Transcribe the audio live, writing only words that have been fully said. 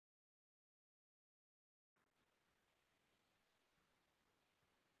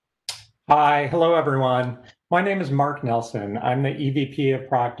Hi, hello everyone. My name is Mark Nelson. I'm the EVP of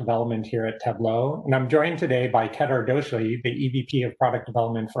Product Development here at Tableau, and I'm joined today by Kedar Doshi, the EVP of Product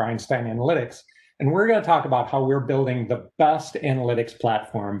Development for Einstein Analytics. And we're going to talk about how we're building the best analytics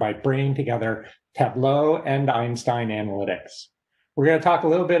platform by bringing together Tableau and Einstein Analytics. We're going to talk a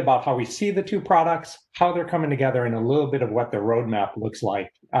little bit about how we see the two products, how they're coming together, and a little bit of what the roadmap looks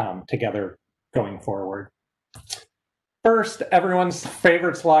like together going forward. First, everyone's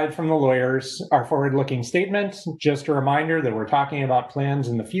favorite slide from the lawyers, our forward-looking statement. Just a reminder that we're talking about plans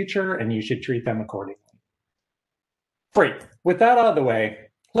in the future and you should treat them accordingly. Great. With that out of the way,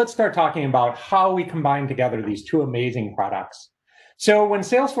 let's start talking about how we combine together these two amazing products. So when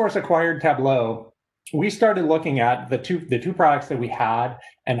Salesforce acquired Tableau, we started looking at the two products that we had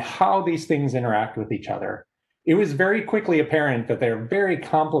and how these things interact with each other. It was very quickly apparent that they're very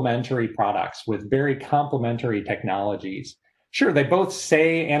complementary products with very complementary technologies. Sure, they both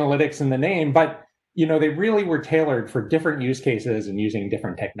say analytics in the name, but they really were tailored for different use cases and using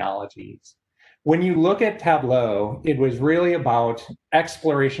different technologies. When you look at Tableau, it was really about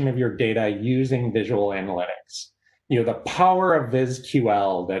exploration of your data using visual analytics. The power of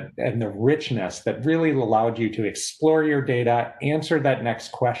VizQL and the richness that really allowed you to explore your data, answer that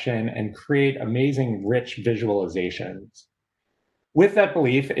next question, and create amazing, rich visualizations. With that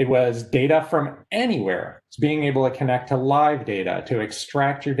belief, it was data from anywhere. It's being able to connect to live data, to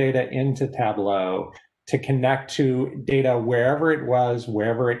extract your data into Tableau, to connect to data wherever it was,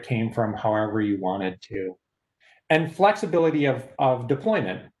 wherever it came from, however you wanted to. And flexibility of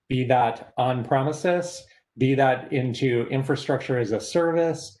deployment, be that on-premises, be that into infrastructure as a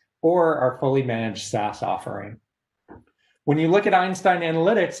service, or our fully managed SaaS offering. When you look at Einstein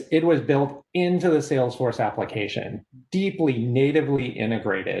Analytics, it was built into the Salesforce application, deeply natively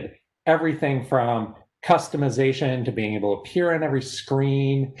integrated. Everything from customization to being able to appear on every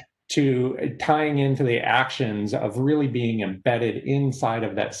screen to tying into the actions of really being embedded inside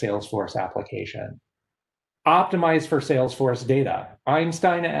of that Salesforce application. Optimized for Salesforce data.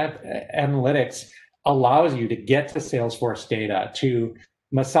 Einstein Analytics allows you to get to Salesforce data, to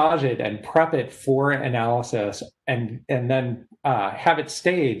massage it and prep it for analysis, and then have it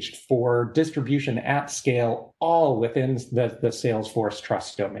staged for distribution at scale, all within the Salesforce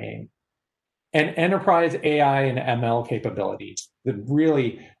trust domain. And enterprise AI and ML capabilities, the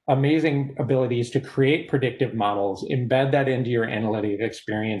really amazing abilities to create predictive models, embed that into your analytic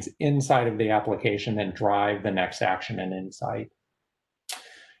experience inside of the application, and drive the next action and insight.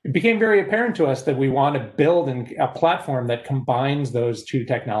 It became very apparent to us that we want to build a platform that combines those two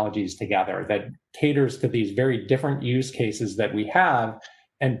technologies together, that caters to these very different use cases that we have,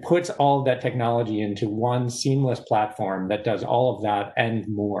 and puts all of that technology into one seamless platform that does all of that and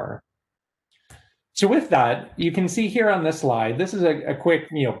more. So with that, you can see here on this slide, this is a quick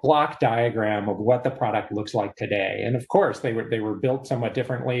block diagram of what the product looks like today. And of course, they were built somewhat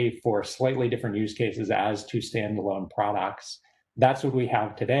differently for slightly different use cases as two standalone products. That's what we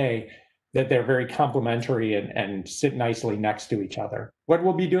have today, that they're very complementary and sit nicely next to each other. What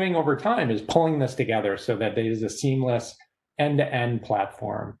we'll be doing over time is pulling this together so that it is a seamless end-to-end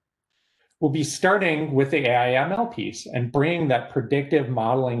platform. We'll be starting with the AI/ML piece and bringing that predictive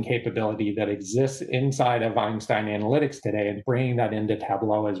modeling capability that exists inside of Einstein Analytics today and bringing that into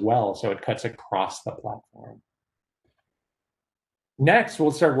Tableau as well, so it cuts across the platform. Next,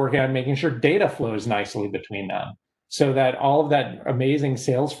 we'll start working on making sure data flows nicely between them, so that all of that amazing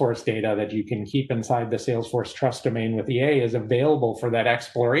Salesforce data that you can keep inside the Salesforce trust domain with EA is available for that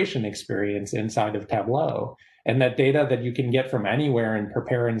exploration experience inside of Tableau. And that data that you can get from anywhere and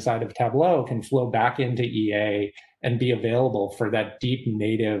prepare inside of Tableau can flow back into EA and be available for that deep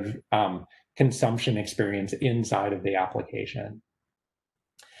native consumption experience inside of the application.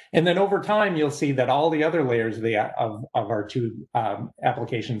 And then over time, you'll see that all the other layers of our two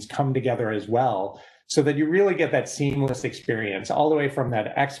applications come together as well, so that you really get that seamless experience all the way from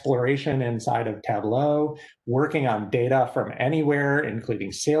that exploration inside of Tableau, working on data from anywhere,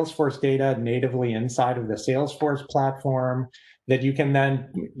 including Salesforce data natively inside of the Salesforce platform, that you can then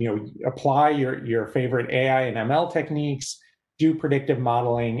apply your favorite AI and ML techniques, do predictive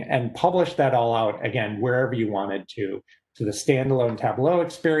modeling, and publish that all out, again, wherever you wanted to the standalone Tableau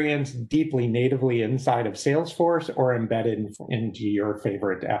experience, deeply natively inside of Salesforce, or embedded into your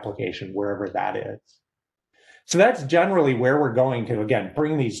favorite application, wherever that is. So that's generally where we're going to, again,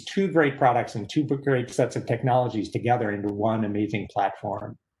 bring these two great products and two great sets of technologies together into one amazing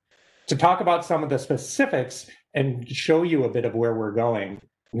platform. To talk about some of the specifics and show you a bit of where we're going,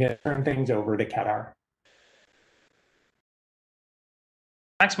 I'm going to turn things over to Kedar.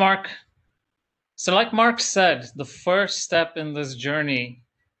 Thanks, Mark. So like Mark said, the first step in this journey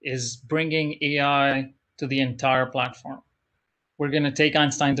is bringing AI to the entire platform. We're going to take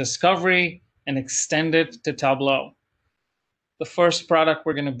Einstein Discovery and extend it to Tableau. The first product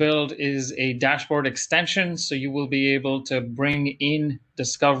we're going to build is a dashboard extension, so you will be able to bring in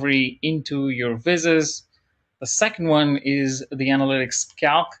Discovery into your vizzes. The second one is the analytics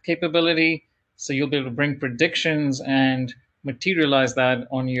calc capability, so you'll be able to bring predictions and materialize that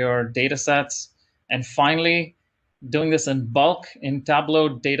on your data sets. And finally, doing this in bulk in Tableau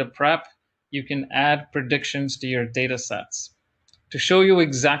data prep, you can add predictions to your data sets. To show you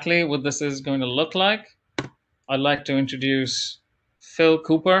exactly what this is going to look like, I'd like to introduce Phil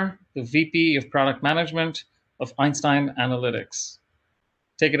Cooper, the VP of Product Management of Einstein Analytics.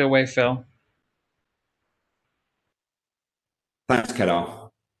 Take it away, Phil. Thanks, Kedar.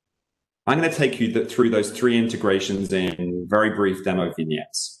 I'm going to take you through those three integrations in very brief demo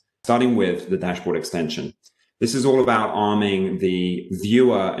vignettes, starting with the dashboard extension. This is all about arming the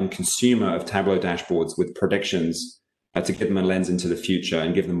viewer and consumer of Tableau dashboards with predictions to give them a lens into the future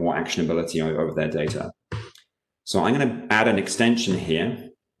and give them more actionability over their data. So I'm going to add an extension here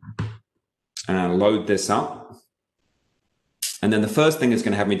and load this up. And then the first thing it's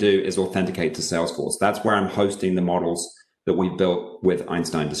going to have me do is authenticate to Salesforce. That's where I'm hosting the models that we built with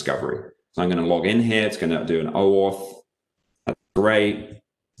Einstein Discovery. So I'm going to log in here. It's going to do an OAuth. That's great.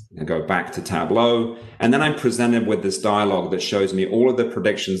 And go back to Tableau. And then I'm presented with this dialog that shows me all of the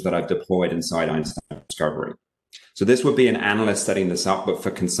predictions that I've deployed inside Einstein Discovery. So this would be an analyst setting this up, but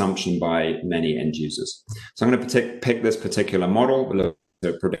for consumption by many end users. So I'm going to pick this particular model,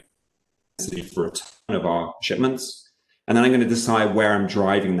 the prediction for a ton of our shipments. And then I'm going to decide where I'm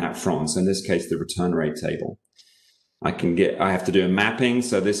driving that from. So in this case, the return rate table. I have to do a mapping.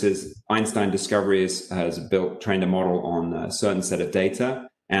 So this is Einstein Discovery has trained a model on a certain set of data.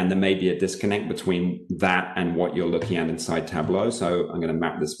 And there may be a disconnect between that and what you're looking at inside Tableau. So I'm going to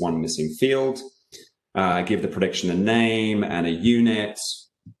map this one missing field, give the prediction a name and a unit,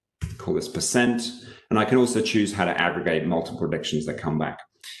 call this %. And I can also choose how to aggregate multiple predictions that come back.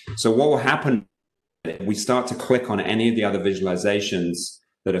 So what will happen if we start to click on any of the other visualizations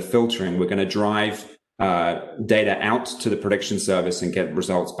that are filtering, we're going to drive data out to the prediction service and get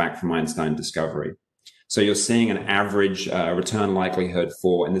results back from Einstein Discovery. So you're seeing an average return likelihood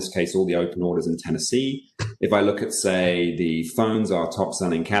for, in this case, all the open orders in Tennessee. If I look at, say, the phones, our top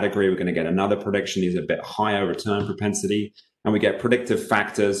selling category, we're going to get another prediction. These are a bit higher return propensity. And we get predictive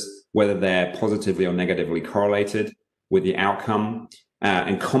factors, whether they're positively or negatively correlated with the outcome,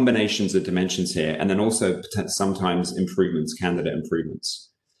 and combinations of dimensions here. And then also sometimes improvements, candidate improvements.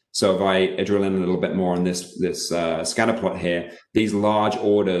 So if I drill in a little bit more on this scatter plot here, these large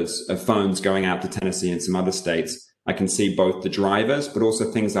orders of phones going out to Tennessee and some other states, I can see both the drivers, but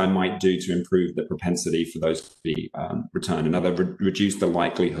also things I might do to improve the propensity for those to be returned. Another, reduce the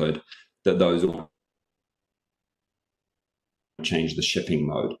likelihood that those will change the shipping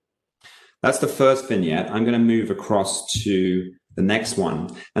mode. That's the first vignette. I'm going to move across to the next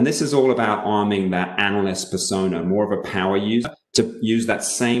one. And this is all about arming that analyst persona, more of a power user, to use that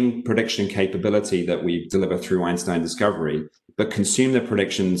same prediction capability that we deliver through Einstein Discovery, but consume the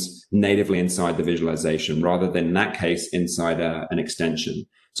predictions natively inside the visualization, rather than in that case, inside an extension.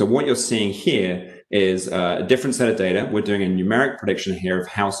 So what you're seeing here is a different set of data. We're doing a numeric prediction here of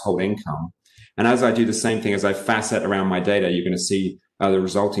household income. And as I do the same thing, as I facet around my data, you're going to see the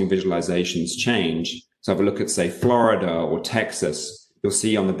resulting visualizations change. So if I look at, say, Florida or Texas, you'll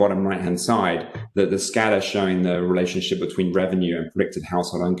see on the bottom right-hand side that the scatter showing the relationship between revenue and predicted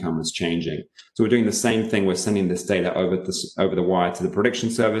household income is changing. So we're doing the same thing. We're sending this data over the wire to the prediction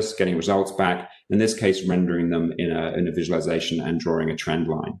service, getting results back, in this case, rendering them in a visualization and drawing a trend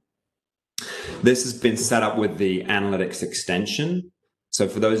line. This has been set up with the analytics extension. So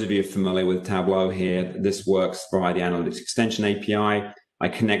for those of you familiar with Tableau here, this works via the analytics extension API. I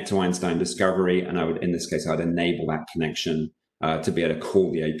connect to Einstein Discovery, and I would, in this case, I'd enable that connection to be able to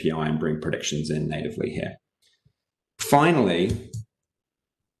call the API and bring predictions in natively here. Finally,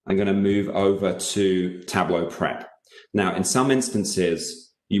 I'm going to move over to Tableau Prep. Now, in some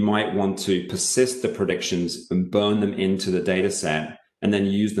instances, you might want to persist the predictions and burn them into the data set and then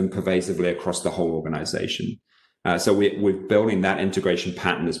use them pervasively across the whole organization. So we're building that integration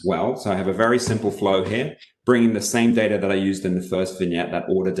pattern as well. So I have a very simple flow here, bringing the same data that I used in the first vignette, that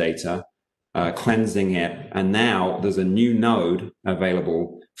order data, cleansing it. And now there's a new node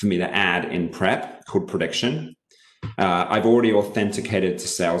available for me to add in prep called prediction. I've already authenticated to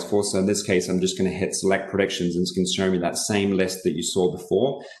Salesforce. So in this case, I'm just going to hit select predictions, and it's going to show me that same list that you saw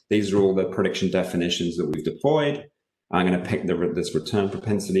before. These are all the prediction definitions that we've deployed. I'm going to pick this return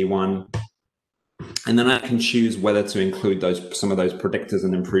propensity one. And then I can choose whether to include some of those predictors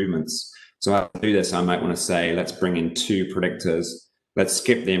and improvements. So I'll do this. I might want to say, let's bring in 2 predictors. Let's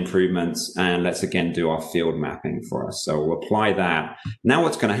skip the improvements, and let's again do our field mapping for us. So we'll apply that. Now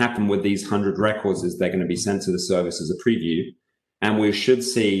what's going to happen with these 100 records is they're going to be sent to the service as a preview. And we should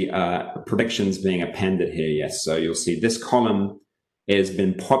see predictions being appended here. Yes. So you'll see this column has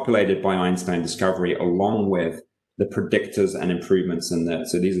been populated by Einstein Discovery along with the predictors and improvements.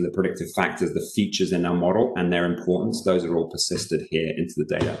 So these are the predictive factors, the features in our model and their importance. Those are all persisted here into the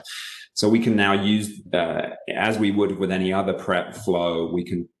data. So we can now use, as we would with any other prep flow, we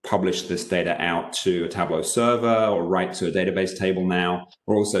can publish this data out to a Tableau server or write to a database table now,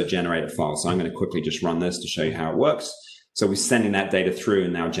 or also generate a file. So I'm going to quickly just run this to show you how it works. So we're sending that data through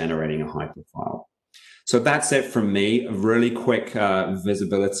and now generating a hyperfile. So that's it from me. A really quick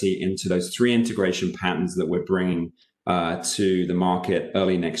visibility into those 3 integration patterns that we're bringing to the market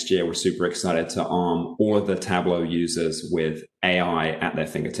early next year. We're super excited to arm all of the Tableau users with AI at their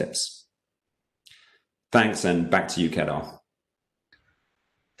fingertips. Thanks, and back to you, Kedar.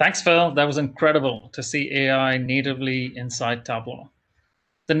 Thanks, Phil. That was incredible to see AI natively inside Tableau.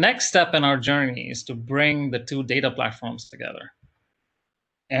 The next step in our journey is to bring the 2 data platforms together.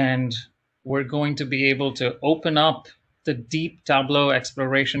 And we're going to be able to open up the deep Tableau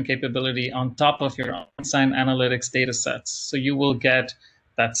exploration capability on top of your Einstein Analytics data sets. So you will get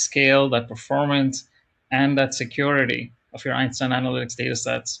that scale, that performance, and that security of your Einstein Analytics data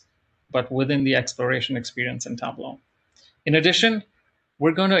sets, but within the exploration experience in Tableau. In addition,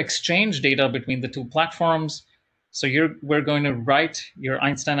 we're going to exchange data between the 2 platforms. So we're going to write your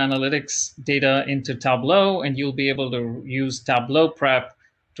Einstein Analytics data into Tableau, and you'll be able to use Tableau Prep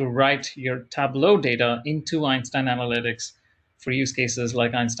to write your Tableau data into Einstein Analytics for use cases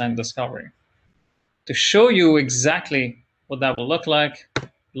like Einstein Discovery. To show you exactly what that will look like, I'd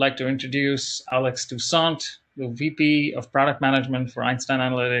like to introduce Alex Toussaint, the VP of Product Management for Einstein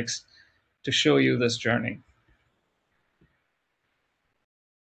Analytics, to show you this journey.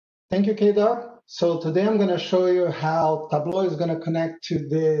 Thank you, Kedar. So today I'm going to show you how Tableau is going to connect to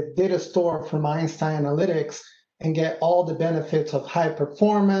the data store from Einstein Analytics and get all the benefits of high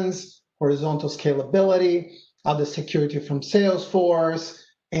performance, horizontal scalability, all the security from Salesforce,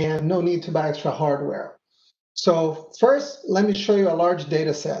 and no need to buy extra hardware. So first, let me show you a large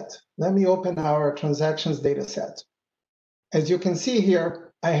data set. Let me open our transactions data set. As you can see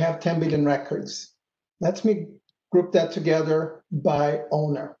here, I have 10 billion records. Let me group that together by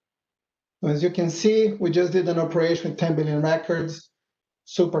owner. As you can see, we just did an operation with 10 billion records,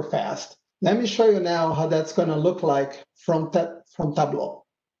 super fast. Let me show you now how that's going to look like from Tableau.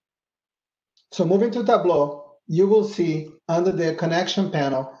 So moving to Tableau, you will see under the connection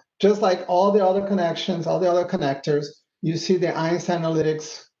panel, just like all the other connections, all the other connectors, you see the Einstein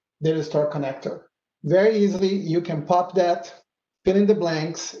Analytics data store connector. Very easily, you can pop that, fill in the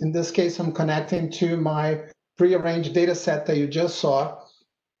blanks. In this case, I'm connecting to my prearranged data set that you just saw.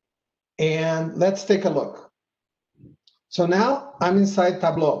 And let's take a look. So now I'm inside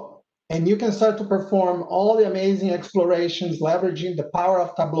Tableau. And you can start to perform all the amazing explorations, leveraging the power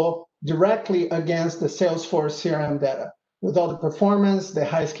of Tableau directly against the Salesforce CRM data, with all the performance, the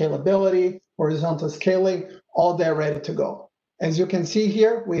high scalability, horizontal scaling, all there ready to go. As you can see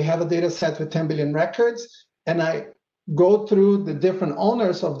here, we have a data set with 10 billion records, and I go through the different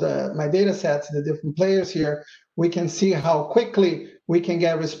owners of my data sets, the different players here. We can see how quickly we can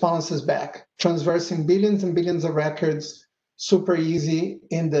get responses back, transversing billions and billions of records, super easy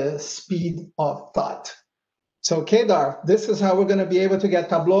in the speed of thought. So Kedar, this is how we're going to be able to get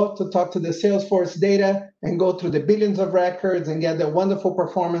Tableau to talk to the Salesforce data and go through the billions of records and get the wonderful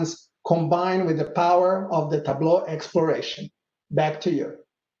performance combined with the power of the Tableau exploration. Back to you.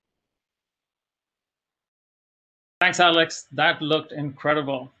 Thanks, Alex. That looked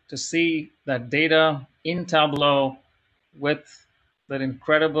incredible to see that data in Tableau with that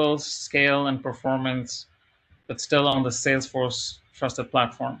incredible scale and performance, but still on the Salesforce trusted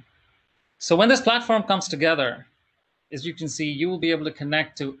platform. So when this platform comes together, as you can see, you will be able to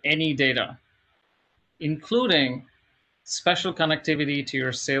connect to any data, including special connectivity to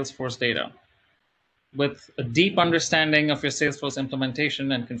your Salesforce data, with a deep understanding of your Salesforce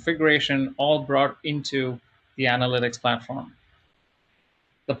implementation and configuration, all brought into the analytics platform.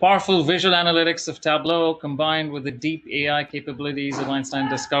 The powerful visual analytics of Tableau combined with the deep AI capabilities of Einstein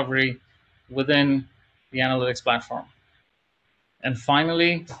Discovery within the analytics platform. And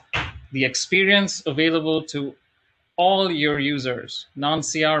finally, the experience available to all your users,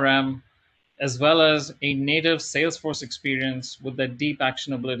 non-CRM, as well as a native Salesforce experience with that deep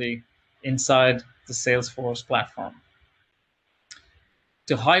actionability inside the Salesforce platform.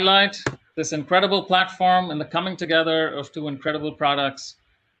 To highlight this incredible platform and the coming together of two incredible products.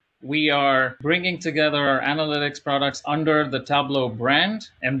 We are bringing together our analytics products under the Tableau brand,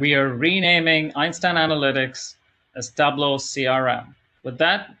 and we are renaming Einstein Analytics as Tableau CRM. With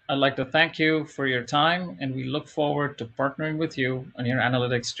that, I'd like to thank you for your time, and we look forward to partnering with you on your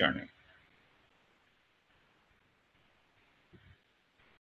analytics journey.